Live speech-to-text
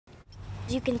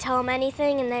You can tell them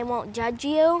anything and they won't judge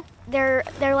you. They're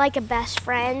like a best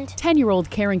friend. 10-year-old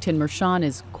Carrington Mershon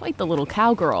is quite the little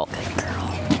cowgirl.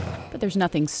 But there's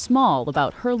nothing small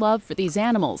about her love for these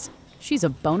animals. She's a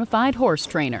bona fide horse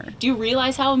trainer. Do you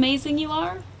realize how amazing you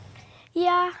are?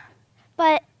 Yeah,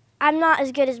 but I'm not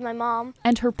as good as my mom.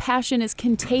 And her passion is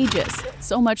contagious.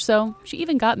 So much so, she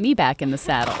even got me back in the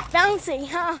saddle. Bouncy,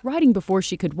 huh? Riding before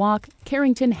she could walk,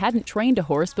 Carrington hadn't trained a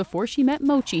horse before she met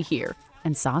Mochi here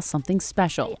and saw something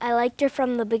special. I liked her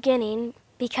from the beginning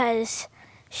because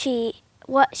she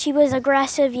was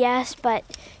aggressive, yes, but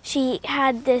she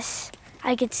had this,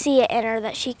 I could see it in her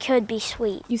that she could be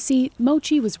sweet. You see,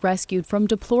 Mochi was rescued from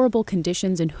deplorable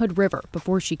conditions in Hood River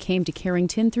before she came to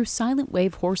Carrington through Silent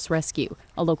Wave Horse Rescue,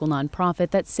 a local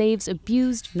nonprofit that saves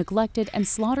abused, neglected, and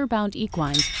slaughter-bound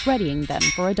equines, readying them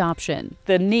for adoption.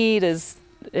 The need is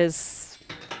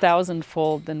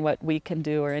thousandfold than what we can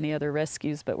do or any other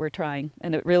rescues, but we're trying,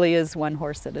 and it really is one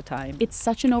horse at a time. It's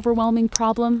such an overwhelming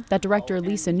problem that director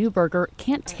Lisa Newberger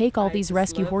can't take all these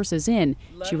rescue horses in.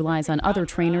 She relies on other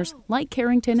trainers like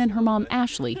Carrington and her mom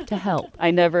Ashley to help.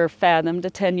 I never fathomed a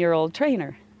 10-year-old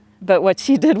trainer, but what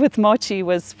she did with Mochi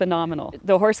was phenomenal.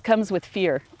 The horse comes with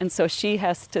fear, and so she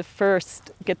has to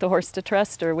first get the horse to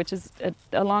trust her, which is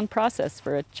a long process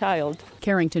for a child.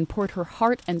 Carrington poured her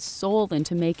heart and soul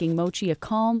into making Mochi a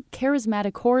calm,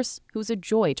 charismatic horse who's a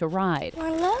joy to ride.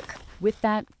 Wanna look? With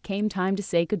that came time to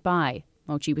say goodbye.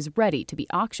 Mochi was ready to be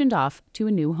auctioned off to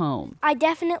a new home. I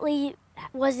definitely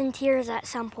was in tears at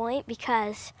some point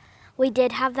because we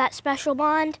did have that special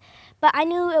bond, but I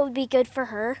knew it would be good for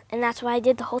her, and that's why I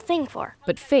did the whole thing for her.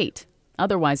 But fate,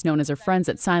 otherwise known as her friends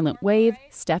at Silent Wave,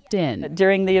 stepped in.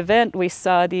 During the event, we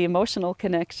saw the emotional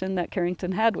connection that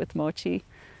Carrington had with Mochi,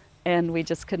 and we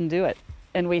just couldn't do it.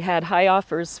 And we had high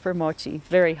offers for Mochi,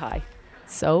 very high.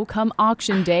 So, come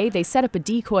auction day, they set up a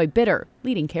decoy bidder,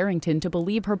 leading Carrington to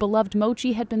believe her beloved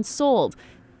Mochi had been sold.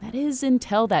 That is,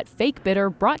 until that fake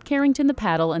bidder brought Carrington the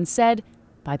paddle and said,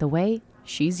 "By the way,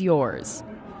 she's yours."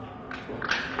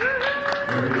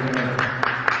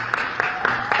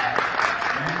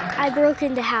 I broke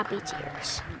into happy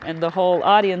tears. And the whole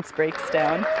audience breaks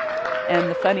down. And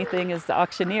the funny thing is the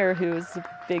auctioneer, who's a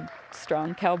big,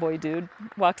 strong cowboy dude,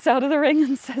 walks out of the ring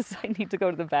and says, "I need to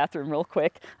go to the bathroom real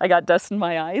quick. I got dust in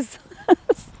my eyes."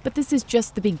 But this is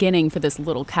just the beginning for this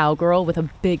little cowgirl with a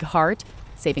big heart,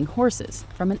 saving horses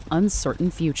from an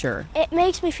uncertain future. It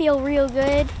makes me feel real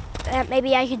good that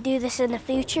maybe I could do this in the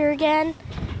future again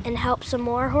and help some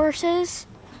more horses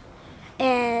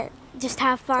and just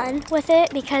have fun with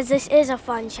it, because this is a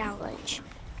fun challenge.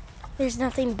 There's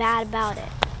nothing bad about it.